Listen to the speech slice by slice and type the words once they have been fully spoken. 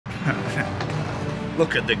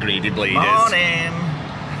Look at the greedy bleeders. Morning.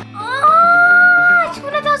 Oh, it's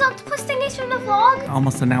one of those octopus thingies from the vlog.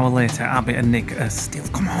 Almost an hour later, Abby and Nick are still,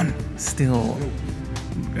 still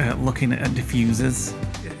looking at diffusers.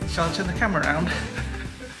 Shall I turn the camera around?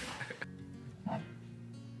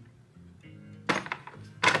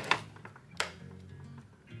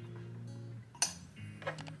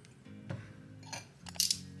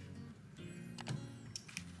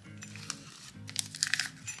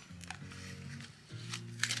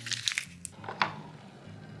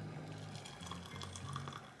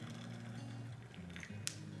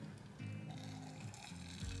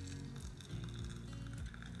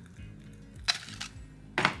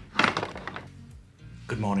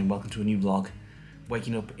 Good morning, welcome to a new vlog.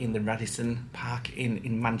 Waking up in the Radisson Park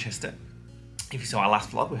in Manchester. If you saw our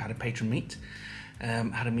last vlog, we had a patron meet.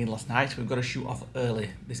 Had a meal last night. We've got to shoot off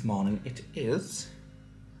early this morning. It is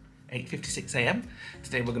 8:56 AM.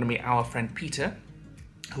 Today we're going to meet our friend Peter,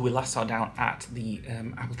 who we last saw down at the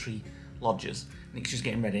Apple Tree Lodges. Nick's just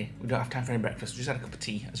getting ready. We don't have time for any breakfast. We just had a cup of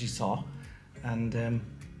tea, as you saw. And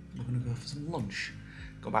we're going to go for some lunch.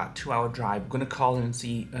 Got about a 2-hour drive. We're going to call in and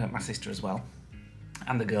see my sister as well.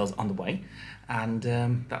 And the girls on the way, and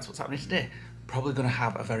that's what's happening today. Probably going to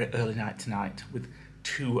have a very early night tonight with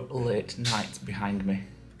 2 late nights behind me.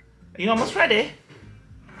 Are you almost ready?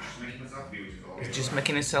 He's just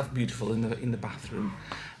making himself beautiful in the bathroom,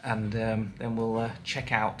 and then we'll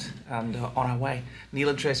check out and on our way. Neil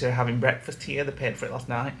and Tracy are having breakfast here. They paid for it last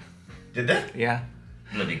night. Did they? Yeah.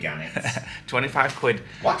 Bloody gannets. 25 quid.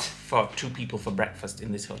 What? For 2 people for breakfast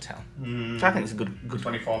in this hotel. So I think it's a good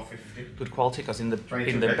 24.50. good quality, because in the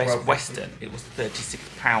Best Western it was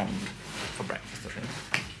 £36 for breakfast, I think.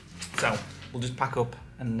 So we'll just pack up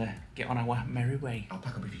and get on our merry way. I'll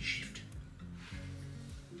pack up if you shift.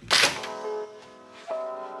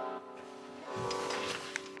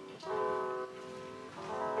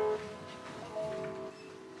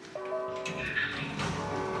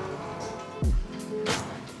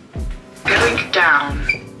 Going down.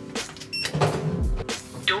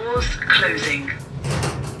 Doors closing.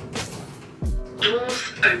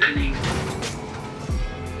 Doors opening.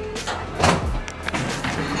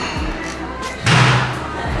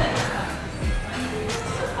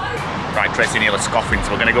 Right, Tracy and Neil are scoffing,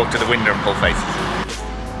 so we're going to go up to the window and pull faces.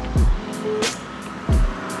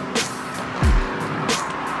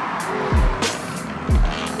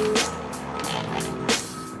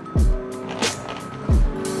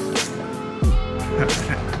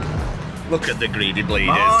 Look at the greedy bleeders.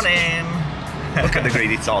 Morning. Look at the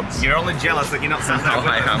greedy sods. You're only jealous that you're not sat down.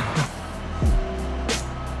 I am.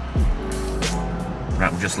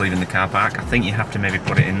 Right, we're just leaving the car park. I think you have to maybe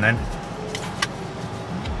put it in then.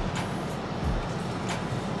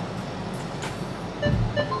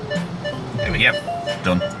 There we go.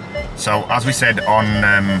 Done. So, as we said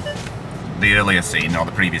on the earlier scene, or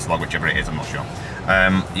the previous vlog, whichever it is, I'm not sure.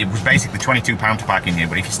 It was basically £22 to park in here,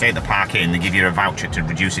 but if you stay at the park in, they give you a voucher to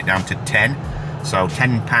reduce it down to 10. So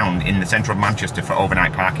 £10 in the centre of Manchester for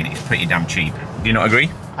overnight parking is pretty damn cheap. Do you not agree?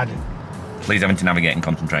 I do. Please having to navigate and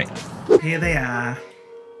concentrate. Here they are.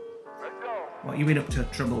 What are you been up to,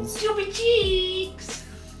 Troubles? Stupid cheeks.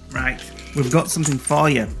 Right, we've got something for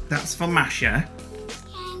you. That's for Masha. Thank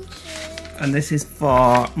you. And this is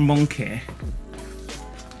for Monkey.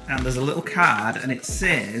 And there's a little card, and it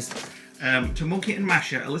says, to Monkey and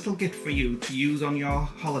Masha, a little gift for you to use on your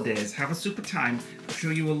holidays. Have a super time. I'm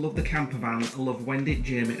sure you will love the camper van. I love Wendy,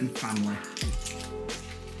 Jamie and family.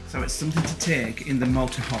 So it's something to take in the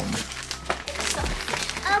motorhome.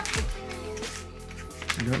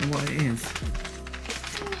 I don't know what it is.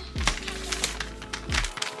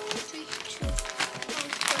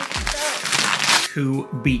 2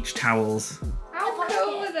 beach towels. How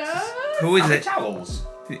cool are those? Who is it? Towels?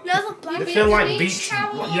 No, the They feel like beach.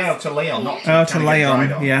 Yeah, to lay on, not to Oh, to lay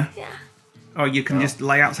on, yeah. Yeah. Or you can just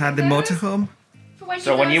lay outside the motorhome.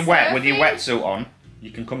 So when you're wet, with your wetsuit on,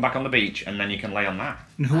 you can come back on the beach and then you can lay on that.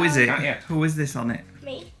 And who is it? Can't you? Who is this on it?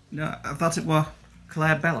 Me. No, I thought it was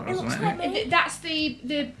Claire Bella or It looks something. like me. That's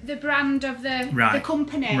the brand of the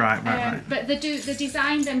company. Right. But they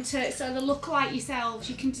design them to so they look like yourselves.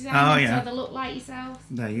 You can design them so they look like yourselves.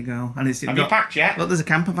 There you go. And it's Have you packed yet? Look, there's a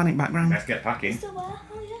camper van in background. Let's get packing. So where?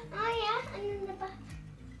 Oh yeah, and in the back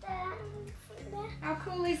there. How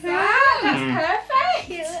cool is that? That's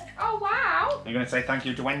perfect. Oh wow. You're going to say thank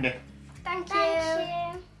you to Wendy. Thank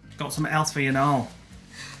you. Got something else for you and all.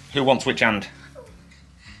 Who wants which hand?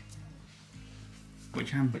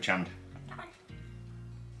 Which hand? Which hand?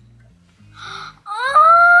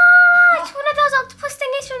 Oh, it's one of those octopus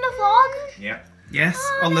thingies from the vlog. Yeah. Yes,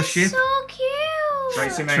 Oh, on the that's ship. so cute.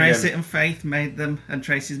 Tracy and Faith made them, and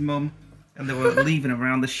Tracy's mum, and they were leaving them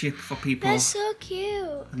around the ship for people. They're so cute.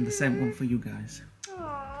 And the same one for you guys.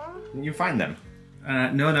 Aww. Didn't you find them?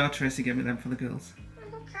 No, Tracy gave me them for the girls.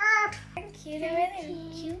 Thank you. They're really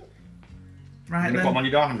cute. Right You're gonna put them on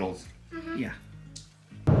your door handles? Yeah.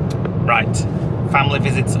 Right, family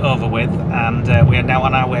visit's over with, and we are now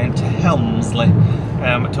on our way to Helmsley,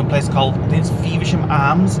 to a place called, I think it's Feversham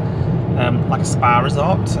Arms, like a spa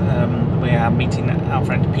resort. We are meeting our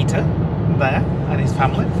friend Peter there and his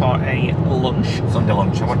family for a lunch. Sunday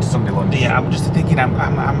lunch. I went to Sunday lunch. Yeah, I'm just thinking I'm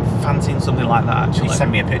fancying something like that actually. You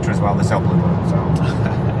sent me a picture as well, this helpful one, so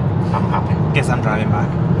I'm happy. Guess I'm driving back.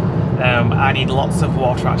 I need lots of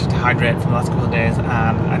water actually to hydrate for the last couple of days, and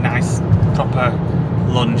a nice proper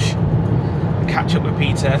lunch. Catch up with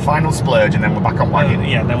Peter. Final splurge, and then we're back on wagon.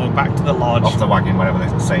 Yeah, then we're back to the lodge. Off the wagon, whatever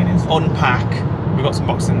the saying is. Unpack. We've got some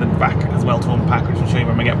boxes in the back as well to unpack, which I'll show you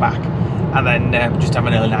when we get back. And then just have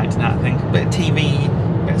an early night tonight, I think. Bit of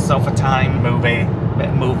TV, bit of sofa time. Bit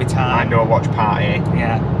of movie time. Indoor watch party.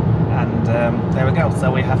 Yeah. And there we go. So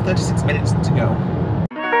we have 36 minutes to go.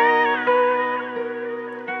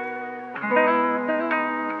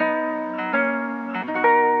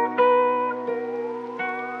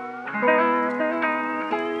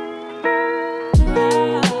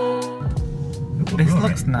 This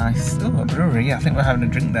looks nice. Oh, a brewery. Yeah, I think we're having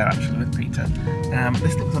a drink there actually with Peter.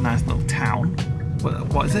 This looks a nice little town.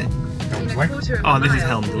 What is it? Helmsley. Oh, this is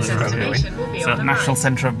Helmsley. So National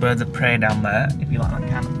Centre of Birds of Prey down there, if you like that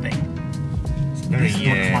kind of thing. This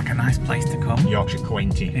looks like a nice place to come. Yorkshire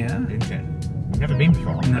quainty, Yeah. isn't it? We've never been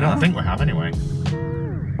before. No. I don't think we have anyway.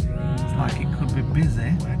 It's like it could be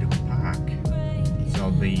busy. Where do we park?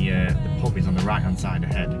 So the pub is on the right hand side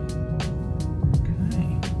ahead.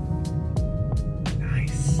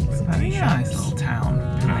 Nice. It's a very nice little town.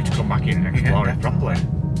 I need to come back in and explore it properly.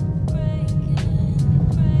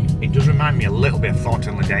 It does remind me a little bit of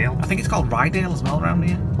Thornton-le-Dale. I think it's called Rydale as well around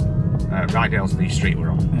here. Rydale's the street we're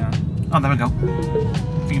on. Yeah. Oh, there we go.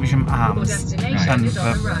 Feversham Arms and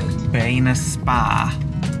the Bainer Spa.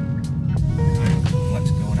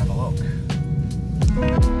 Let's go and have a look.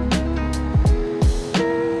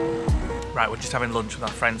 Right, we're just having lunch with our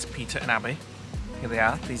friends Peter and Abby. Here they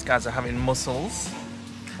are. These guys are having mussels.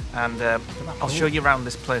 And I'll show you around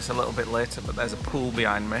this place a little bit later, but there's a pool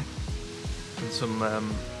behind me. And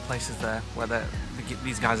some places there where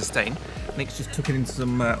these guys are staying. Nick's just took it into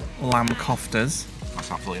some lamb koftas. That's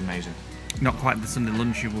absolutely amazing. Not quite the Sunday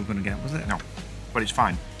lunch you were going to get, was it? No, but it's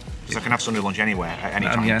fine. Because I can have Sunday lunch anywhere, at any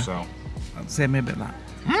time, yeah. so... Save me a bit of that.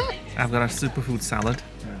 I've got a superfood salad.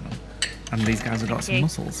 And these guys have got some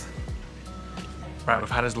mussels. Right, we've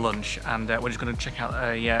had his lunch, and we're just going to check out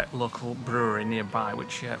a local brewery nearby,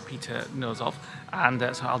 which Peter knows of. And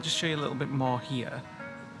so I'll just show you a little bit more here.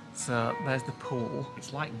 So there's the pool.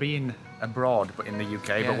 It's like being abroad, but in the UK.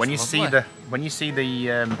 Yeah, but when you it's see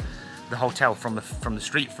the hotel from the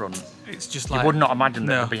street front, It's just you like... would not imagine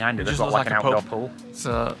that No, behind it it there's just got looks like an like a outdoor pub. pool.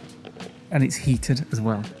 So, and it's heated as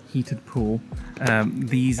well, heated pool.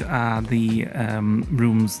 These are the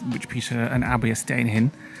rooms which Peter and Abby are staying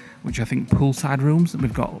in, which I think poolside rooms.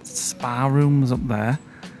 We've got spa rooms up there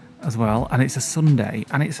as well, and it's a Sunday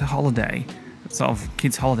and it's a holiday, sort of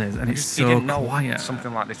kids' holidays, and it's You so didn't know quiet.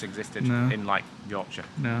 something like this existed No. in like Yorkshire.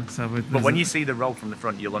 No, so But when you see the road from the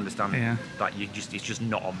front, you'll understand Yeah. that it's just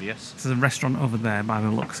not obvious. there's a restaurant over there by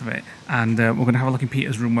the looks of it, and we're going to have a look in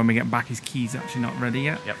Peter's room when we get back. His key's actually not ready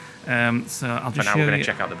yet. Yep. So I'll For just now, show we're going you.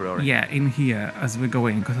 to check out the brewery. Yeah, in here as we go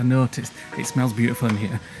in, because I noticed it smells beautiful in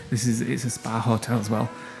here. It's a spa hotel as well.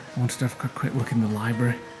 I wanted to have a quick look in the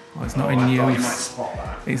library. Oh, it's not in use.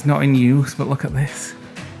 It's not in use, but look at this.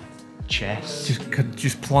 Chess.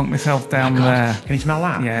 Just plonk myself down there. Can you smell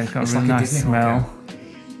that? Yeah, it's got It's a really like a nice Disney smell. hotel.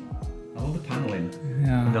 I love the panelling.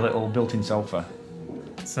 Yeah. The little built-in sofa.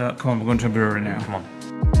 So come on, we're going to a brewery now. Come on.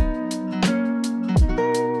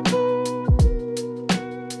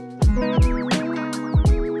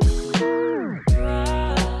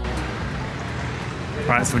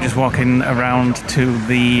 Right, so we're just walking around to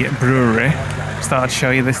the brewery. Just thought I'd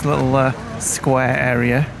show you this little square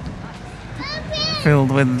area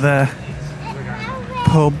filled with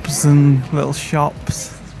pubs and little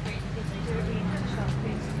shops.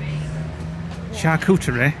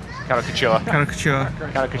 Charcuterie. Caricature. Caricature.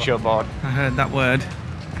 Caricature board. I heard that word.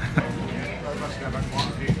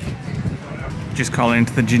 Just calling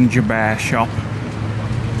into the ginger bear shop.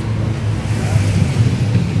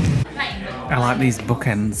 I like these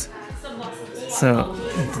bookends. So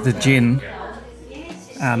the gin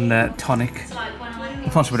and tonic.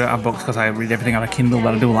 Unfortunately, we don't have books because I read everything on a Kindle,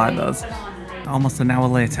 but I do like those. Almost an hour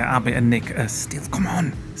later, Abby and Nick are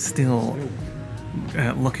still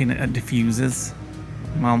looking at diffusers.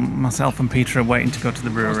 While myself and Peter are waiting to go to the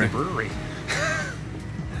brewery.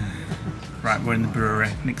 Right, we're in the brewery.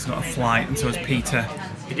 Nick's got a flight, and so has Peter.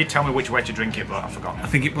 He did tell me which way to drink it, but I forgot. I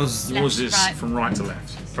think it was. Yours is from right to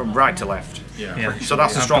left. From right to left. Yeah. So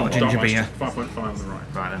that's the I've strong got one. ginger beer. 5.5 on the right.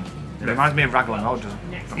 Right then. It reminds me of Raglan Road,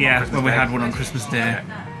 doesn't it? Yeah, when we had one on Christmas Day.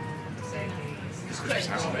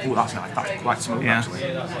 Oh, that's nice. That's quite smooth, Yeah. actually.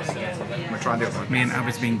 I'm going to try the other one. Me and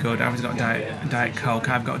Abby's been good. Abby's got a diet Coke.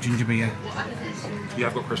 I've got ginger beer. Yeah,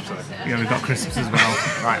 I've got crisps there. Yeah, we've got crisps as well.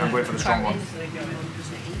 Right, I'm going for the strong one.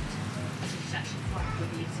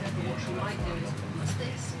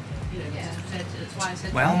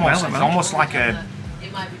 It's almost like a,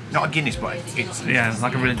 not a Guinness, but it's Yeah, it's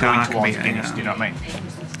like a really going dark towards beer. Guinness, Yeah. do you know what I mean?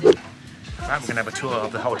 Right, we're going to have a tour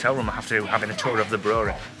of the hotel room after having a tour of the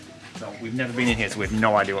brewery. So we've never been in here, so we have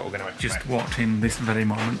no idea what we're going to expect. Just walked in this very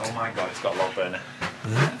moment. Oh my god, it's got a log burner. Oh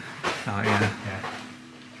yeah.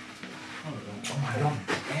 Oh my god,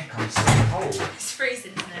 aircon's so cold. It's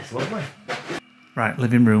freezing, isn't it? It's lovely. Right,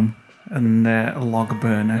 living room and a log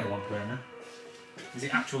burner. A log burner. Is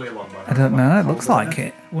it actually a log burner? I don't know. It looks like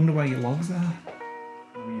it. Wonder where your logs are.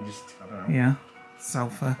 I mean, I don't know. Yeah.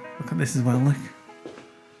 Sulphur. Look at this as well. Look.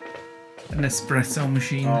 An espresso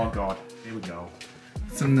machine. Oh god, here we go.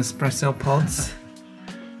 Some Nespresso pods.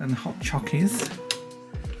 And hot chockies.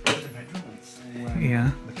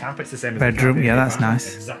 Yeah. The carpet's the same as Bedroom, the carpet yeah, in the that's apartment.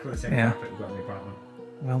 nice. Exactly the same Yeah. carpet we've got in the apartment.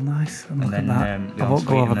 Well, nice. And look then, at that. the I won't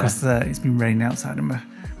go ensuite over in because it's been raining outside and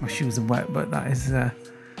my shoes are wet, but that is. I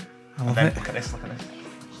love Then it. look at this, look at this.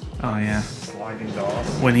 Oh, yeah. Sliding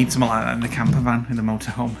doors. We need something like that in the camper van, in the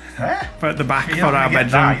motorhome. Huh? But at the back You're for not our gonna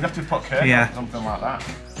get that. You'd bedroom. have to put curtains Yeah. or something like that.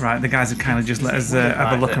 Right, the guys have kind of just let us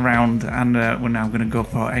have a look around, and we're now going to go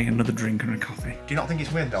for another drink and a coffee. Do you not think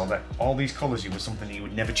it's weird though that all these colours you were something that you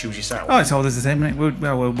would never choose yourself? Oh, it's always the same, isn't it?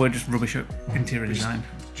 We're just rubbish at interior design.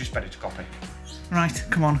 Just better to copy. Right,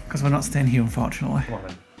 come on, because we're not staying here, unfortunately. Come on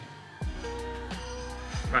then.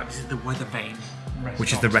 Right, this is the Weather Vane.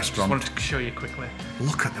 Which is the restaurant. Just wanted to show you quickly.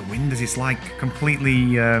 Look at the windows. It's like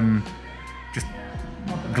completely just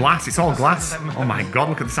glass. It's all glass. Oh my god!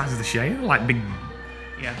 Look at the size of the shade. Like big.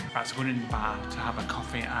 Yeah, right, so going in the bar to have a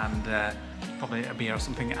coffee and probably a beer or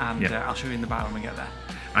something, and Yeah. I'll show you in the bar when we get there.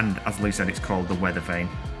 And as Lee said, it's called the Weather Vane.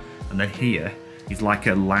 And then here is like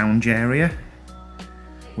a lounge area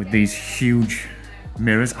with these huge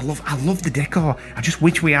mirrors. I love the decor. I just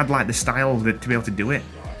wish we had like the style to be able to do it.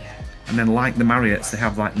 And then like the Marriotts, they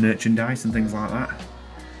have like merchandise and things like that.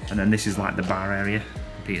 And then this is like the bar area.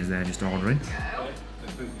 Peter's there just ordering.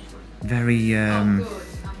 Very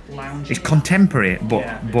it's contemporary but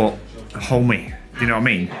homey. Do you know what I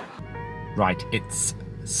mean? Right, it's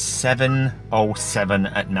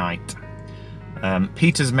 7:07 at night.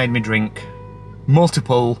 Peter's made me drink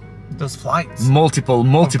multiple Those flights.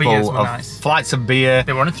 beers were of nice. flights of beer.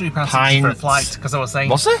 They were only £3 for a pints. flight, because I was saying.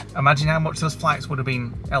 Was it? Imagine how much those flights would have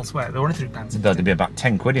been elsewhere. They were only £3. There'd be about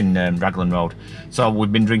 10 quid in Raglan Road. So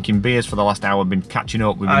we've been drinking beers for the last hour, we've been catching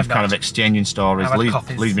up, we've been I've kind not. of exchanging stories. I've had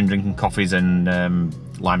coffees. Lee's been drinking coffees and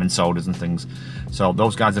lime and sodas and things. So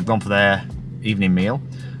those guys have gone for their evening meal.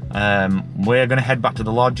 We're going to head back to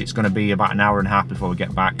the lodge. It's going to be about an hour and a half before we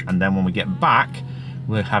get back. And then when we get back,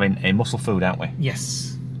 we're having a muscle food, aren't we?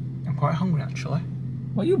 Yes. I'm quite hungry, actually.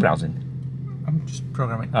 What are you browsing? I'm just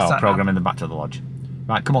programming. Oh, programming the back to the lodge.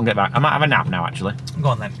 Right, come on, get back. I might have a nap now, actually. Go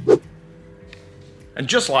on then. And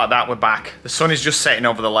just like that, we're back. The sun is just setting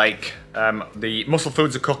over the lake. The mussel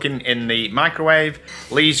foods are cooking in the microwave.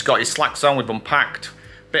 Lee's got his slacks on, we've unpacked.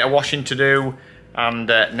 Bit of washing to do. And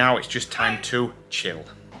now it's just time to chill.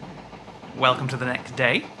 Welcome to the next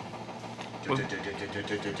day.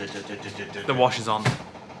 The wash is on.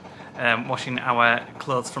 Washing our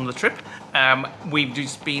clothes from the trip. We've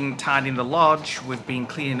just been tidying the lodge, we've been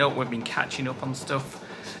cleaning up, we've been catching up on stuff.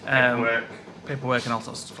 Paperwork and all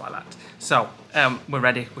sorts of stuff like that. So, we're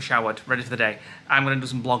ready, we're showered, ready for the day. I'm going to do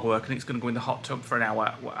some blog work and it's going to go in the hot tub for an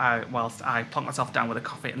hour whilst I plonk myself down with a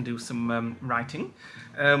coffee and do some writing.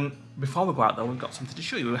 Before we go out though, we've got something to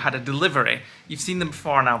show you. We had a delivery. You've seen them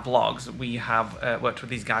before in our vlogs. We have worked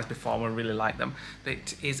with these guys before and we really like them.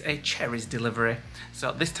 It is a cherries delivery.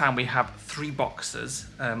 So this time we have 3 boxes.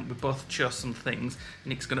 We both chose some things.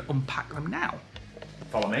 Nick's going to unpack them now.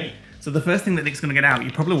 Follow me. So the first thing that Nick's going to get out,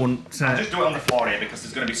 you probably wouldn't... I'll just do it on the floor here because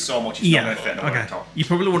there's going to be so much it's not going to fit in the worktop. You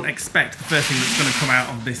probably wouldn't expect the first thing that's going to come out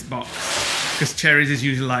of this box, because cherries is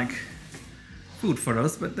usually like food for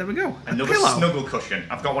us, but there we go. Another snuggle cushion.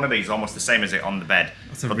 I've got one of these, almost the same as it on the bed.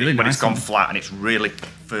 That's a but really but nice it's gone one. flat and it's really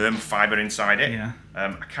firm fibre inside it. Yeah. I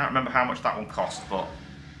can't remember how much that one cost, but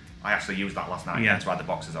I actually used that last night. Yeah. That's why the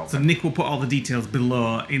box is open. So Nick will put all the details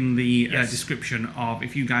below in the Yes. description of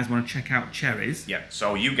if you guys want to check out cherries. Yeah,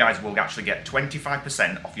 so you guys will actually get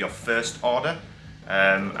 25% off your first order,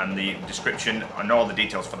 and the description and all the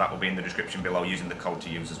details for that will be in the description below using the code to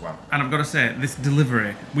use as well. And I've got to say, this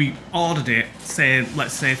delivery, we ordered it,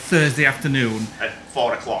 let's say Thursday afternoon. At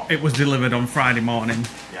 4 o'clock. It was delivered on Friday morning.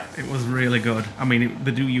 Yeah. It was really good. I mean,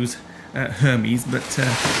 they do use Hermes, but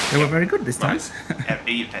they were very good this time.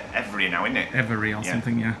 Every now, isn't it? Every or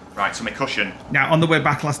something, yeah. Right, so my cushion. Now, on the way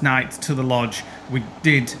back last night to the lodge, we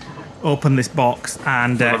did open this box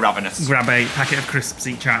and Full of ravenous. grab a packet of crisps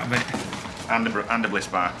each out of it. And a bliss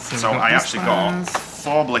bar. So So we've got I bliss actually bars. got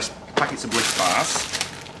 4 packets of bliss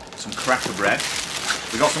bars, some cracker bread.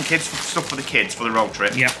 We got some stuff for the kids for the road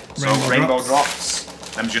trip. Yeah, So rainbow rainbow drops.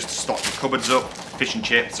 Them just to stock the cupboards up. Fish and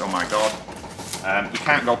chips. Oh my god. You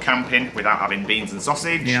can't go camping without having beans and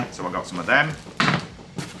sausage. Yeah. So I got some of them.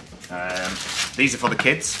 These are for the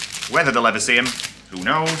kids. Whether they'll ever see them, who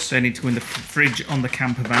knows. They need to go in the fridge on the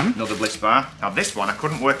camper van. Another bliss bar. Now this one, I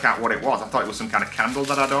couldn't work out what it was. I thought it was some kind of candle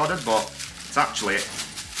that I'd ordered, but it's actually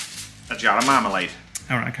a jar of marmalade.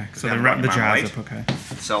 All right, okay. So Yeah, they wrap the marmalade. jars up, okay.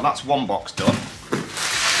 So that's one box done.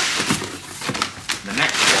 The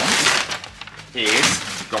next one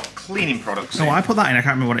is we've got cleaning products. Oh, in. I put that in. I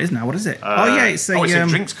can't remember what it is now. What is it? Oh, yeah, it's a, it's a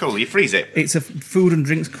drinks cooler. You freeze it. It's a food and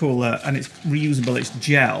drinks cooler, and it's reusable. It's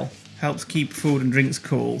gel. Helps keep food and drinks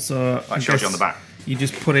cool. So That shows you on the back. You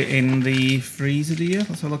just put it in the freezer, do you?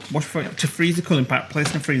 Let's have a look. To freeze the cooling pack, place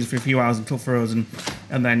in the freezer for a few hours until frozen,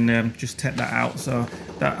 and then just take that out. So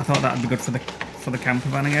I thought that would be good for the camper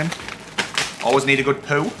van again. Always need a good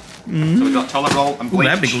poo. So we've got toilet roll and Ooh, bleach.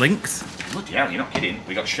 they're big links. Bloody hell, you're not kidding.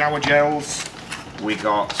 We got shower gels. We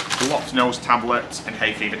got blocked nose tablets and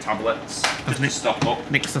hay fever tablets. Just to stock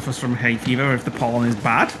up. Nick suffers from hay fever if the pollen is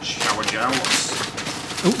bad. Shower gels.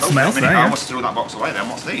 Ooh, smells there. I Yeah. almost threw that box away then.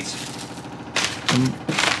 What's these?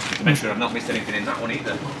 To make sure I've not missed anything in that one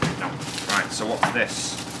either. No. Right, so what's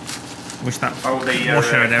this? Wish that Oh, the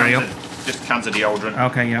washer area up. just cans of deodorant.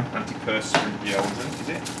 Okay, yeah. Antiperspirant deodorant, is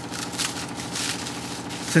it?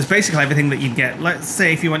 So it's basically everything that you'd get. Let's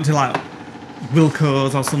say if you went to like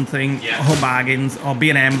Wilco's or something, Yeah. or Home Bargains or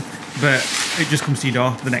B&M, but it just comes to your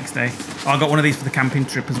door the next day. I got one of these for the camping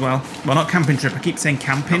trip as well. Well, not camping trip. I keep saying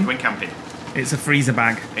camping. Going camping. It's a freezer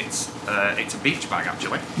bag. It's a beach bag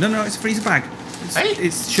actually. No, it's a freezer bag. Hey.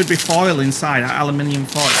 It should be foil inside, aluminium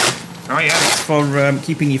foil. Oh yeah. It's for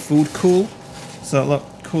keeping your food cool. So look,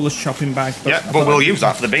 coolest shopping bag. Yeah, I but thought we'll use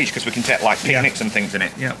that for the beach because we can take like Yeah. picnics and things in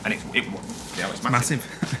it. Yeah. And it's massive.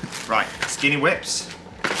 massive. Right, skinny whips.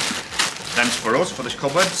 Them's for us for the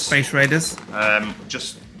cupboards. Space Raiders.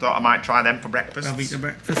 Just thought I might try them for breakfast. I'll eat the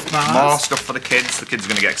breakfast bars. More stuff for the kids. The kids are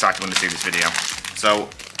going to get excited when they see this video. So,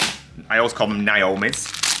 I always call them Naomi's.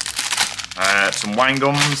 Some wine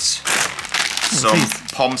gums. Some these?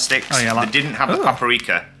 pom sticks. Oh, yeah, like- They didn't have the Oh.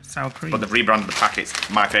 paprika, Sour cream. but they've rebranded the packets.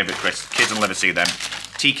 My favourite crisp. Kids will never see them.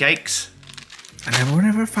 Tea cakes. I was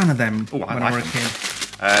never a fan of them Oh, I when like I were a them.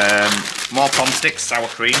 kid. More pom sticks, sour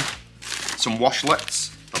cream. Some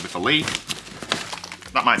washlets, probably for Lee.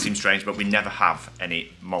 That might seem strange, but we never have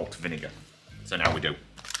any malt vinegar. So now we do.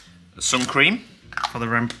 The sun cream. For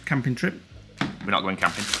the camping trip, We're not going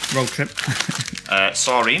camping. road trip.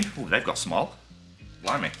 Saurine. Ooh, they've got small.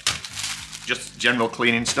 Blimey. Just general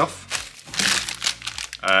cleaning stuff.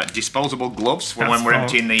 Disposable gloves for That's when we're for-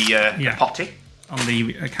 emptying the yeah. potty. On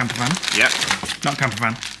the camper van. Yeah. Not camper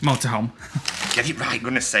van, motorhome. Get it right,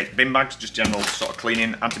 goodness sake. Bin bags, just general sort of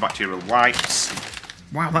cleaning, antibacterial wipes.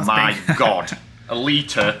 Wow, that's My big. God. A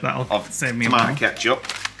litre That'll of save me a tomato while. ketchup.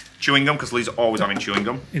 Chewing gum, because Lee's always having chewing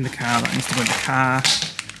gum. In the car, that needs to go in the car.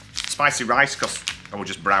 Spicy rice, because I was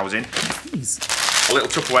just browsing. Please. A little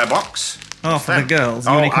Tupperware box. Oh, for the girls,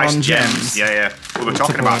 Oh, unicorn ice gems. Yeah, yeah. We were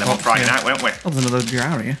talking Tupperware about them on box, Friday yeah. night, weren't we? Oh, there's another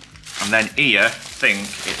jar here. And then here, I think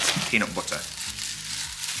it's peanut butter.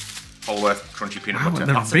 Polworth crunchy peanut Wow, butter.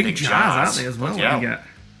 they're Lots of big jars, aren't they, as well? Yeah. What you get.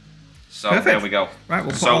 So Perfect. there we go. Right,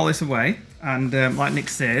 we'll put So, all this away. And like Nick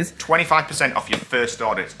says, 25% off your first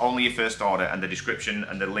order. It's only your first order, and the description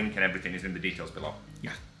and the link and everything is in the details below.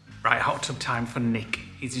 yeah. Right, hot tub time for Nick.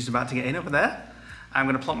 He's just about to get in over there. I'm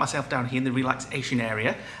going to plonk myself down here in the relaxation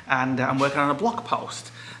area, and I'm working on a blog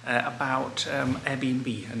post about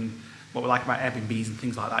Airbnb and what we like about Airbnbs and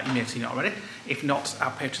things like that. You may have seen it already. If not,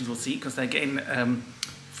 our patrons will see because they're getting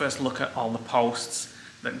first look at all the posts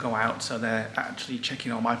that go out. So they're actually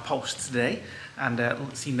checking all my posts today and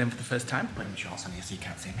seeing them for the first time. Put my shorts on here so you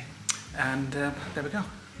can't see me. And there we go.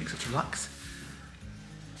 Nick's got to relax.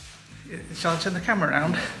 Shall I turn the camera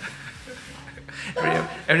around?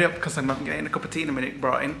 Hurry up, because I'm not getting a cup of tea in a minute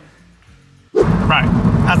brought in. Right,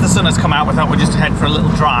 as the sun has come out, we thought we'd just head for a little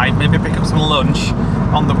drive, maybe pick up some lunch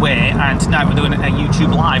on the way, and tonight we're doing a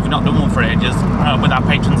YouTube live. We've not done one for ages with our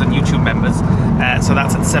patrons and YouTube members, so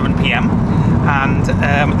that's at 7 PM. And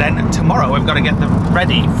then tomorrow we've got to get them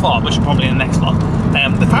ready for, which is probably in the next vlog,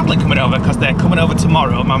 the family coming over, because they're coming over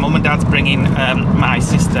tomorrow. My mum and dad's bringing my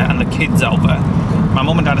sister and the kids over. My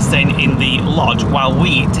mum and dad are staying in the lodge while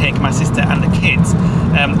we take my sister and the kids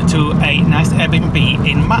to a nice Airbnb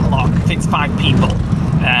in Matlock. Fits 5 people.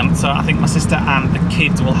 So I think my sister and the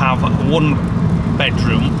kids will have one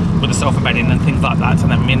bedroom with a sofa bed in and things like that,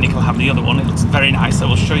 and then me and Nick will have the other one. It looks very nice, so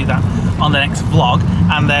we'll show you that on the next vlog.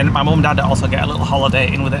 And then my mum and dad also get a little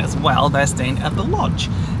holiday in with it as well. They're staying at the lodge,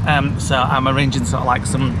 so I'm arranging sort of like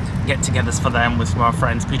some get-togethers for them with some of our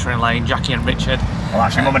friends, Peter and Elaine, Jackie and Richard. Well,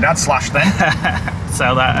 actually, mum and dad slashed then.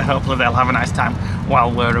 So that hopefully they'll have a nice time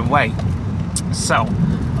while we're away. So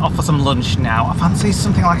off for some lunch now. I fancy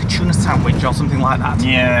something like a tuna sandwich or something like that.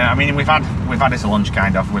 Yeah, I mean we've had it as a lunch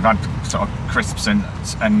kind of. We've had sort of crisps and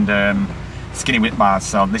skinny whip bars.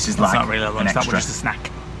 So this is That's like not really a lunch. an That extra was just a snack.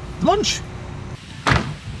 lunch.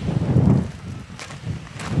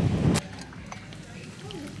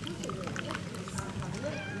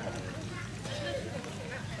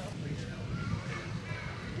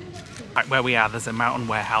 Right where we are, there's a mountain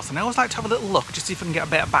warehouse, and I always like to have a little look just see if I can get a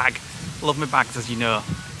better bag. Love my bags, as you know.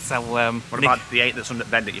 So What about the 8 that's under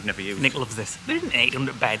bed that you've never used? Nick loves this. There isn't 8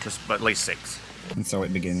 under bed. Just at least 6. And so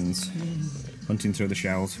it begins. Hunting through the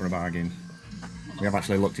shelves for a bargain. We have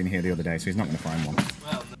actually looked in here the other day, so he's not going to find one.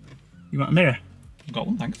 You want a mirror? I've got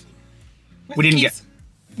one, thanks. We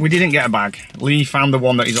didn't get a bag. Lee found the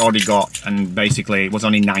one that he's already got, and basically it was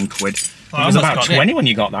only £9. Well, it was about 20 when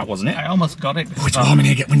you got that, wasn't it? I almost got it. Oh, it's warm in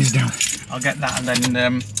here, get windows down. I'll get that, and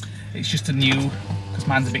then it's just a new, because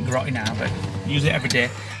mine's a bit grotty now, but use it every day.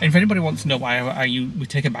 And if anybody wants to know why we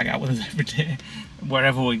take a bag out with us every day,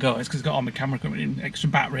 wherever we go, it's because it's got all my camera equipment in, extra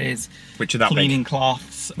batteries, Which are that cleaning big?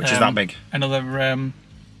 cloths. Which is that big? Another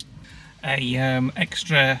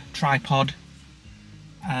extra tripod.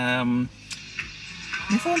 My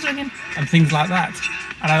phone's ringing, and things like that.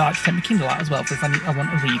 And I like to take my Kindle out as well for if I want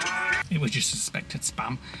to read. It was just suspected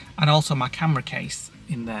spam. And also my camera case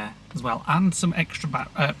in there as well, and some extra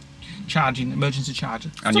charging, emergency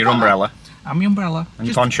charger. And your umbrella. And my umbrella. And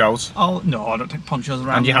your ponchos. No, I don't take ponchos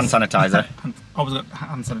around. And your hand sanitizer. Always got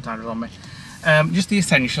hand sanitizer on me. Just the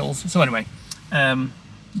essentials. So anyway,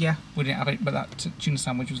 yeah, we didn't have it, but that tuna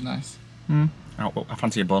sandwich was nice. Oh, well, I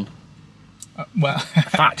fancy a bun. Well, In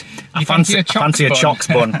fact, I fancy a chocs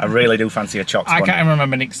bun. I really do fancy a chocs bun. I can't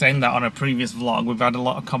remember Nick saying that on a previous vlog. We've had a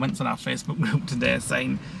lot of comments on our Facebook group today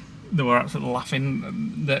saying they were absolutely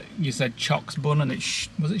laughing that you said chocs bun, and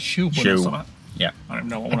was it shoe bun or something? Yeah. I don't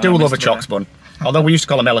know what I do love a chocs bun. Although we used to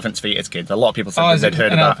call them elephant's feet as kids. A lot of people said they'd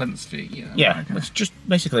heard of that. Elephant's feet, yeah. Yeah, Okay. it's just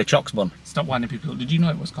basically a chocs bun. Stop winding people. Did you know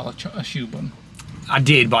it was called a shoe bun? I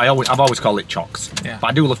did, but I've always called it chocs. Yeah.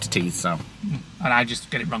 But I do love to tease, so. And I just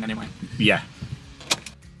get it wrong anyway. Yeah.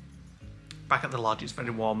 Back at the lodge, it's very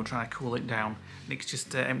warm. We're trying to cool it down. Nick's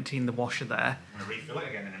just emptying the washer there. I'm going to refill it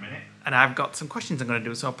again in a minute. And I've got some questions I'm going to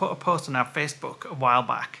do. So I put a post on our Facebook a while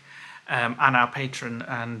back and our Patreon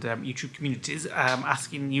and YouTube communities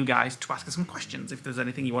asking you guys to ask us some questions. If there's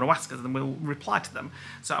anything you want to ask us, then we'll reply to them.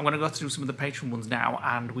 So I'm going to go through some of the Patreon ones now,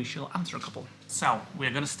 and we shall answer a couple. So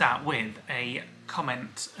we're going to start with a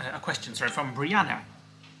question from Brianna.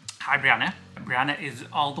 Hi Brianna. Brianna is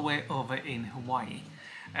all the way over in Hawaii.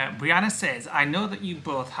 Brianna says, I know that you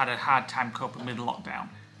both had a hard time coping with lockdown.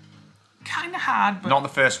 Kind of hard, but... Not the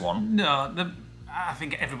first one. No, I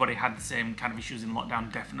think everybody had the same kind of issues in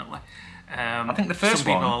lockdown, definitely. I think the first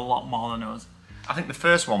some one... people a lot more than us. I think the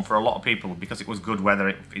first one, for a lot of people, because it was good weather,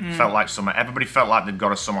 it felt like summer. Everybody felt like they'd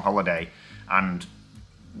got a summer holiday, and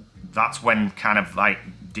that's when kind of like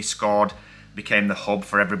Discord became the hub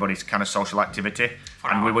for everybody's kind of social activity,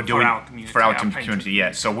 and we were doing for our community.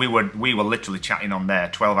 Yeah, so we were literally chatting on there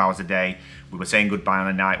 12 hours a day. We were saying goodbye on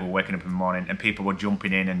the night. We were waking up in the morning, and people were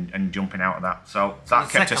jumping in and jumping out of that. So that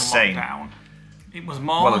kept us sane. It was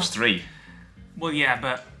more. Well, there was 3. Well, yeah,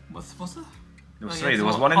 but was there? There was 3. There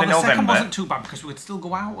was one in the November. The second wasn't too bad because we could still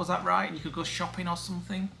go out. Was that right? You could go shopping or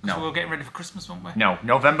something. No, we were getting ready for Christmas, weren't we? No,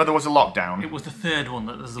 November there was a lockdown. It was the third one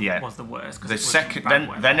that was the worst. The second,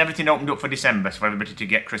 then everything opened up for December, for everybody to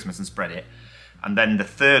get Christmas and spread it, and then the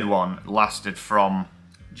third one lasted from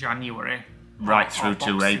January right through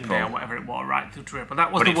to April, or whatever it was, right through to April.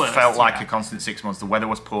 That was the worst. But it felt like a constant 6 months. The weather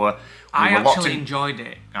was poor. I actually enjoyed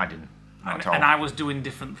it. I didn't. And I was doing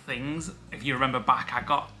different things. If you remember back, I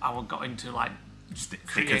got into like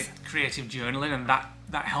creative journaling, and that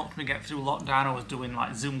that helped me get through lockdown. I was doing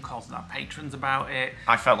like Zoom calls with our patrons about it.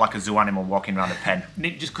 I felt like a zoo animal walking around a pen.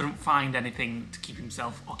 Nick just couldn't find anything to keep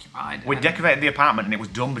himself occupied. We decorated the apartment and it was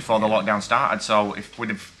done before the lockdown started, so if we'd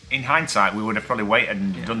have, in hindsight, we would have probably waited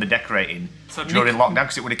and done the decorating during lockdown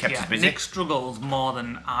because it would have kept us busy. Nick struggles more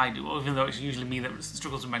than I do, even though it's usually me that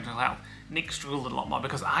struggles with mental health. Nick struggled a lot more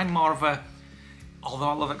because I'm more of a, although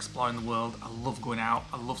I love exploring the world, I love going out,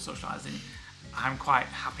 I love socialising, I'm quite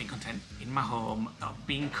happy and content in my home,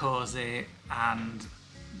 being cosy, and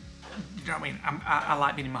you know what I mean? I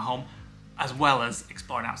like being in my home as well as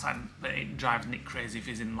exploring outside, but it drives Nick crazy if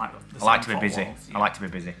he's in like the I like to be busy. walls, I like to be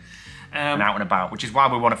busy and out and about, which is why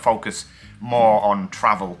we want to focus more on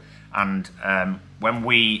travel. And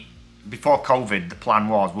before COVID, the plan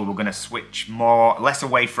was we were going to switch less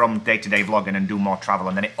away from day-to-day vlogging and do more travel,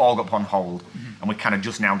 and then it all got put on hold, and we're kind of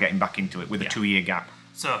just now getting back into it with a 2-year gap.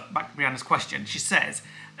 So back to Brianna's question. She says,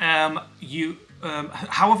 how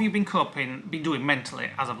have you been doing mentally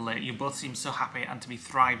as of late? You both seem so happy and to be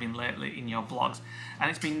thriving lately in your vlogs,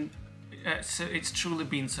 and it's truly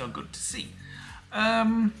been so good to see.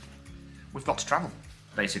 We've got to travel,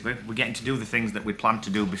 basically. We're getting to do the things that we planned to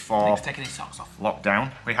do before Nick's taking his socks off. Lockdown.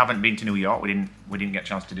 We haven't been to New York. We didn't get a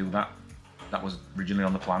chance to do that. That was originally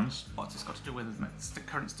on the plans. What's this got to do with the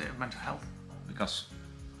current state of mental health? Because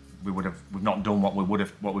we've not done what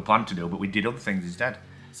we planned to do, but we did other things instead.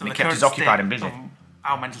 So and it kept us occupied and busy.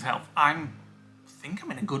 Our mental health. I think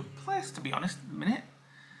I'm in a good place, to be honest. At the minute,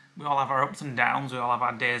 we all have our ups and downs. We all have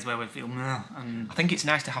our days where we feel meh, and I think it's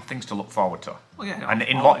nice to have things to look forward to. Well, yeah, and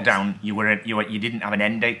in always. lockdown, you didn't have an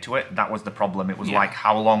end date to it. That was the problem. It was like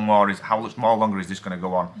how much more longer is this going to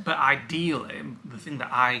go on? But ideally, the thing that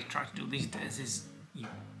I try to do these days is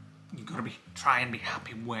you've got to try and be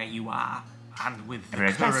happy where you are and with the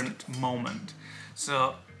current moment.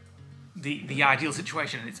 So the ideal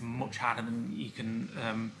situation, and it's much harder than you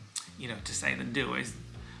can to say than do, is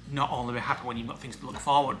not only be happy when you've got things to look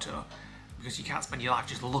forward to, because you can't spend your life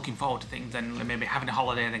just looking forward to things and maybe having a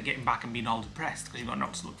holiday and then getting back and being all depressed because you've got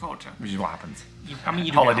nothing to look forward to. Which is what happens. You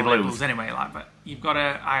do holiday get blues anyway, but you've got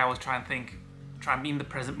to, I always try and be in the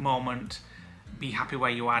present moment, be happy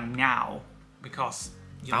where you are now, because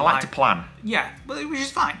I like to plan. Yeah, which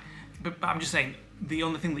is fine. But I'm just saying, the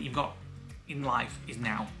only thing that you've got in life is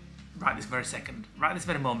now, right this very second, right this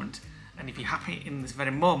very moment. And if you're happy in this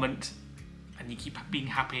very moment, and you keep being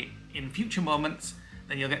happy in future moments,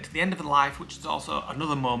 then you'll get to the end of the life, which is also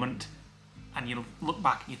another moment, and you'll look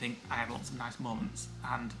back and you think, I had lots of nice moments,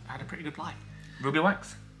 and I had a pretty good life. Ruby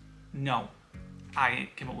wax? No, I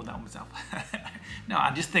came up with that one myself. No,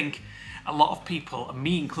 I just think a lot of people, and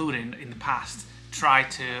me including in the past, try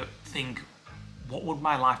to think, what would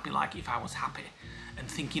my life be like if I was happy? And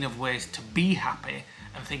thinking of ways to be happy,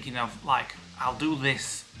 and thinking of like, I'll do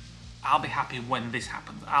this, I'll be happy when this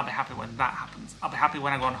happens, I'll be happy when that happens, I'll be happy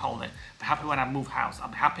when I go on holiday, I'll be happy when I move house, I'll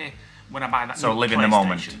be happy when I buy that new live in the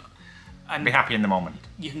moment. And be happy in the moment.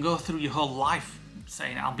 You can go through your whole life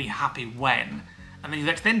saying, I'll be happy when, and then you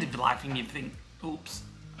get to the end of your life and you think, oops,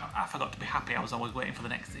 I forgot to be happy, I was always waiting for the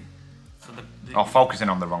next thing. So or focusing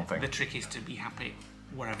on the wrong thing. The trick is to be happy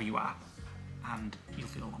wherever you are, and you'll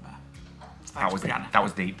feel a lot better. So that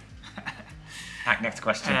was deep. Right, next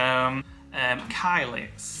question. Kylie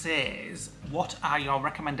says, what are your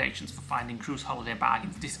recommendations for finding cruise holiday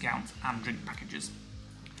bargains, discounts and drink packages?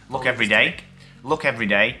 Look every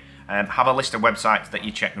day. Have a list of websites that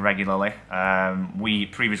you check regularly. We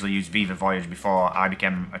previously used Viva Voyage before I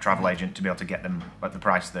became a travel agent to be able to get them at the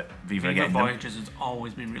price that Viva are getting them. Viva Voyages has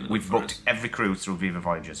always been really good. We've booked every cruise through Viva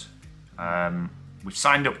Voyages. We've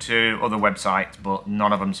signed up to other websites, but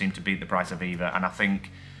none of them seem to beat the price of Viva. And I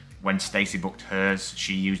think when Stacey booked hers,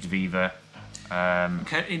 she used Viva.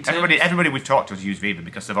 Everybody we've talked to has used Viva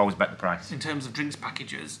because they've always bet the price. In terms of drinks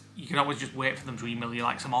packages, you can always just wait for them to email you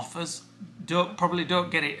like some offers. Don't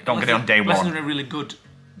get it. Don't get it on day one. Unless they're a really good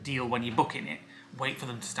deal when you're booking it. Wait for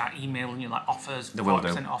them to start emailing you like offers,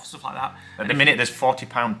 40% off, stuff like that. At the minute, there's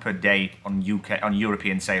 £40 per day on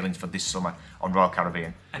European sailings for this summer on Royal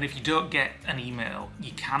Caribbean. And if you don't get an email,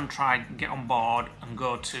 you can try and get on board and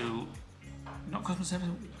go to, not customer service,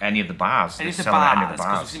 any of the bars. Any of the bars,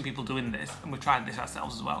 because we've seen people doing this, and we've tried this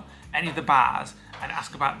ourselves as well. Any of the bars, and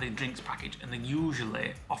ask about the drinks package, and they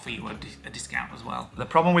usually offer you a discount as well. The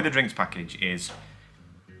problem with the drinks package is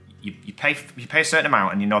you pay a certain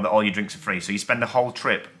amount, and you know that all your drinks are free, so you spend the whole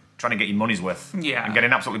trip trying to get your money's worth, and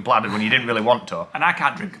getting absolutely bladdered when you didn't really want to. And I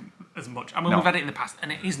can't drink as much. I mean, we've had it in the past,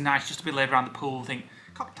 and it is nice just to be laid around the pool and think,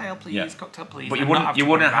 cocktail please, cocktail please. But you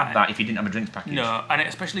wouldn't have that if you didn't have a drinks package. No, and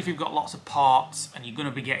especially if you've got lots of ports and you're going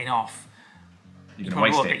to be getting off, you're You going to probably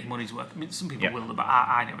waste won't it. get your money's worth. I mean, some people Yeah. will, but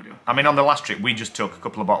I never do. I mean, on the last trip, we just took a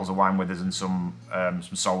couple of bottles of wine with us and some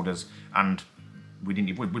sodas, and we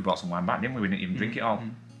brought some wine back, didn't we? We didn't even drink it all.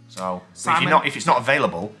 So if it's not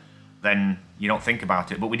available, then you don't think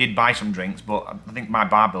about it. But we did buy some drinks. But I think my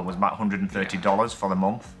bar bill was about $130 for the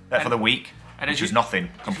month, for the week, which is nothing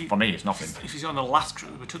for me. It's nothing. If you see on the last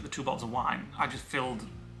cruise, we took the 2 bottles of wine. I just filled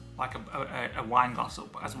like a wine glass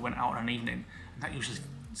up as we went out on an evening, and that usually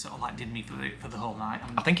sort of like did me for the whole night.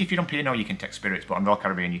 I think if you're on P&O, you can take spirits, but on Royal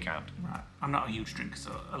Caribbean, you can't. Right, I'm not a huge drinker,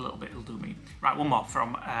 so a little bit will do me. Right, one more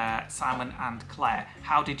from Simon and Claire.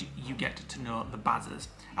 How did you get to know the Bazzers?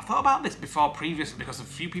 I thought about this previously because a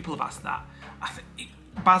few people have asked that.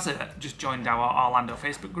 Bazzer just joined our Orlando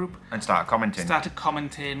Facebook group And started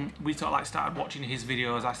commenting. We sort of started watching his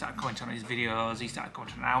videos. I started commenting on his videos. He started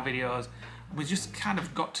commenting on our videos. We just kind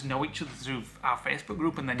of got to know each other through our Facebook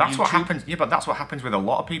group, and then that's YouTube. what happens. Yeah, but that's what happens with a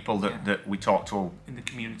lot of people that we talk to in the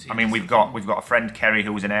community. I mean, we've got a friend, Kerry,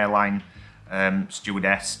 who was an airline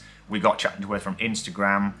stewardess. We got chatting to her from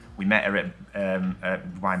Instagram. We met her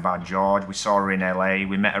at Wine Bar George. We saw her in LA.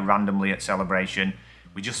 We met her randomly at Celebration.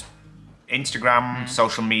 We just Instagram,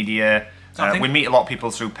 social media. So we meet a lot of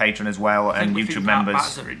people through Patreon as well, and YouTube members.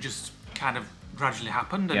 Bazzer, it just kind of gradually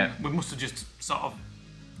happened, and we must have just sort of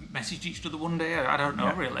messaged each other one day. I don't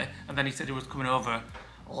know really. And then he said he was coming over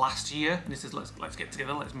last year, and he says let's get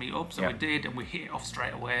together, let's meet up. So we did, and we hit it off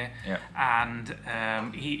straight away.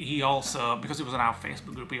 And he also, because it was on our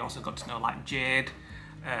Facebook group, he also got to know like Jade.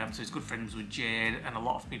 So he's good friends with Jade, and a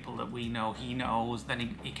lot of people that we know he knows. Then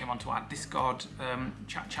he came onto our Discord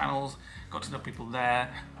chat channels, got to know people there,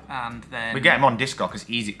 and then we get him on Discord because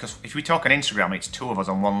easy. Because if we talk on Instagram, it's 2 of us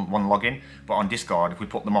on one login. But on Discord, if we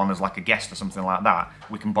put them on as like a guest or something like that,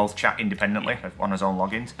 we can both chat independently on his own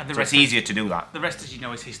logins. And so it's easier to do that. The rest, as you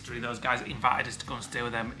know, is history. Those guys invited us to go and stay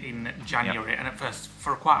with them in January, and at first,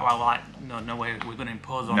 for quite a while, we're like, no way, we're going to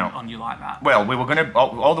impose on you like that. Well, we were going to.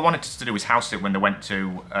 All they wanted us to do was house sit when they went to.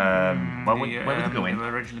 Where were they going? They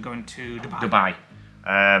were originally going to Dubai. Dubai.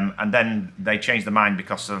 And then they changed their mind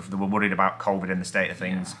because they were worried about COVID and the state of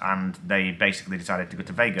things, and they basically decided to go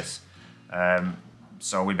to Vegas.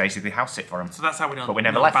 So we basically house sit for them. So that's how we know. But we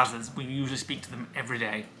never left. Bazzers. We usually speak to them every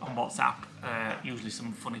day on WhatsApp. Usually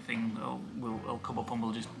some funny thing will come up, and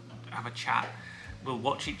we'll just have a chat. We'll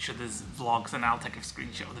watch each other's vlogs, and I'll take a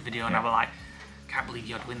screenshot of the video, and I'll be like, can't believe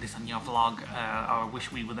you're doing this on your vlog, or I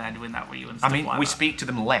wish we were there doing that with you and stuff like that. We speak to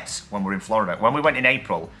them less when we're in Florida. When we went in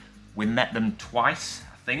April, we met them twice,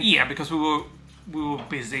 I think. Yeah, because we were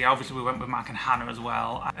busy. Obviously, we went with Mark and Hannah as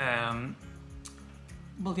well.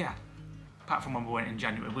 Well, yeah. Apart from when we went in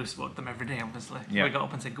January, we spoke to them every day, obviously. Yeah. We got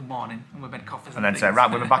up and said good morning, and we made coffees and then say,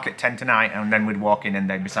 right, we'll be back at 10 tonight, and then we'd walk in and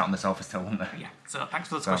they'd be sat on the sofa still, wouldn't they? Yeah, so thanks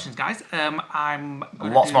for those questions, guys. I'm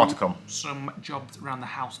going lots more to come. Some jobs around the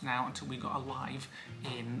house now until we got alive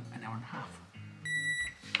in an hour and a half.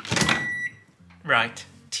 Right,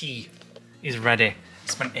 tea is ready.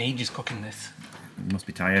 Spent ages cooking this. You must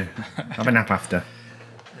be tired. Have a nap after.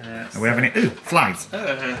 Are we having it? Ooh, flies.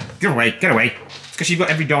 Get away, get away. It's because you've got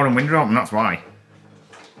every door and window open, that's why.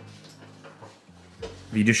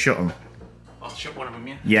 Have you just shut them? I'll shut one of them,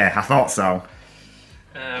 yeah. Yeah, I thought so.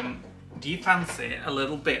 Do you fancy a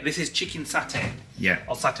little bit? This is chicken satay. Yeah.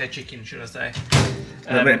 Or satay chicken, should I say.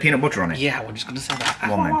 A little bit of peanut butter on it? Yeah, we're just going to say that.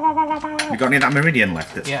 Go on then. You got any of that Meridian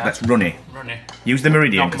left that's runny? Runny. Use the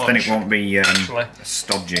Meridian, because then it won't be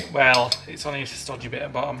stodgy. Well, it's only a stodgy bit at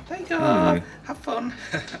the bottom. There you go. Have fun.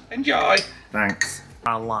 Enjoy. Thanks.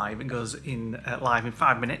 Live. It goes in live in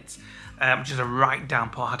 5 minutes. Just a right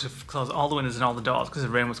downpour. I had to close all the windows and all the doors because the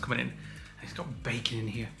rain was coming in. And it's got bacon in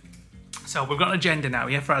here. So we've got an agenda now,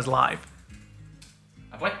 yeah, for us live.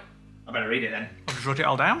 Have we? I better read it then. I'll just wrote it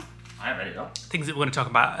all down. I haven't read it though. Things that we're going to talk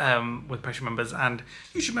about with Patreon members and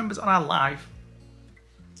YouTube members on our live.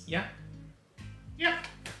 Yeah? Yeah.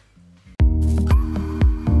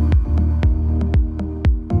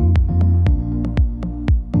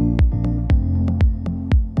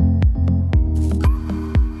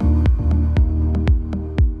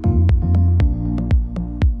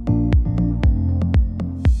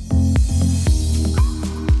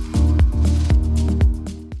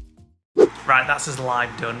 Right, that's us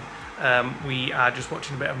live done. We are just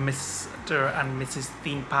watching a bit of Mr. and Mrs.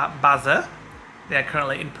 Theme Park Bazzer. They're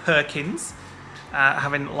currently in Perkins,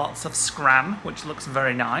 having lots of scran, which looks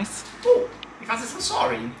very nice. Oh, you fancy some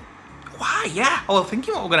saurine? Why, yeah. I was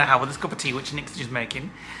thinking what we're going to have with this cup of tea, which Nick's just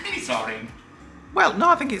making. Mini saurine? Well, no,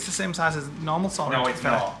 I think it's the same size as normal saurine. No, it's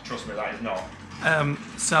not. Trust me, that is not.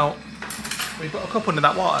 So, we put a cup under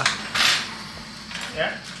that water.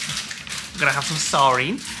 Yeah. We're going to have some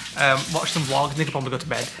saurine. Watch some vlogs. Nick will probably go to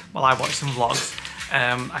bed while I watch some vlogs.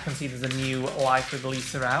 I can see there's a new Life with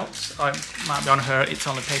Lisa out. Oh, it might be on her It's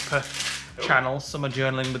Only Paper channel. Summer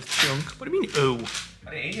Journaling with Chunk. What do you mean, ooh?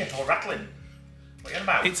 I didn't hear you, all rattling. What are you on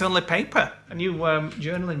about? It's Only Paper, a new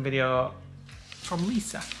journaling video from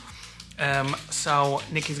Lisa. So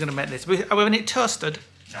Nikki's going to make this. Are we having it toasted?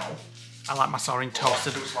 No. I like my soaring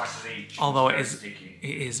toasted. 2 slices each. Although it Very is, sticky.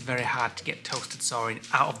 it is very hard to get toasted soaring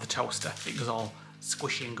out of the toaster. It goes all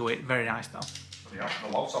squishy and gooey. Very nice though. Yeah,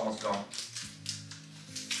 the log's almost gone.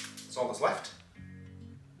 That's all that's left.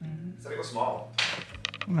 Said it was small.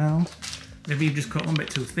 Well, maybe you've just cut one a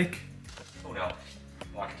bit too thick. Oh no,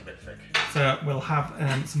 I like it a bit thick. So we'll have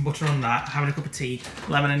some butter on that, having a cup of tea,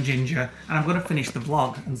 lemon and ginger, and I'm going to finish the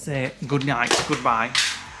vlog and say good night, goodbye.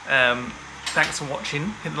 Thanks for watching.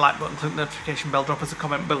 Hit the like button, click the notification bell, drop us a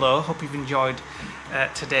comment below. Hope you've enjoyed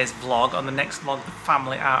today's vlog. On the next vlog, the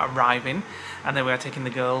family are arriving, and then we are taking the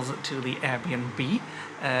girls to the Airbnb.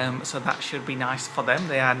 So that should be nice for them.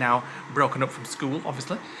 They are now broken up from school,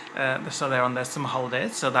 obviously. So they're on their summer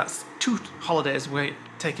holidays. So that's 2 holidays we're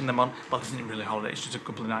taking them on. Well, this isn't really a holiday, it's just a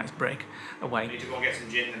couple of nights break away. I need to go and get some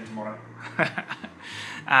gin then tomorrow.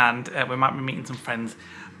 And we might be meeting some friends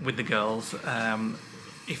with the girls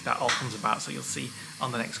if that all comes about. So you'll see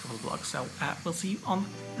on the next couple of vlogs. So we'll see you on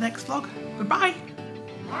the next vlog. Goodbye.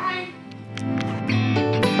 Bye.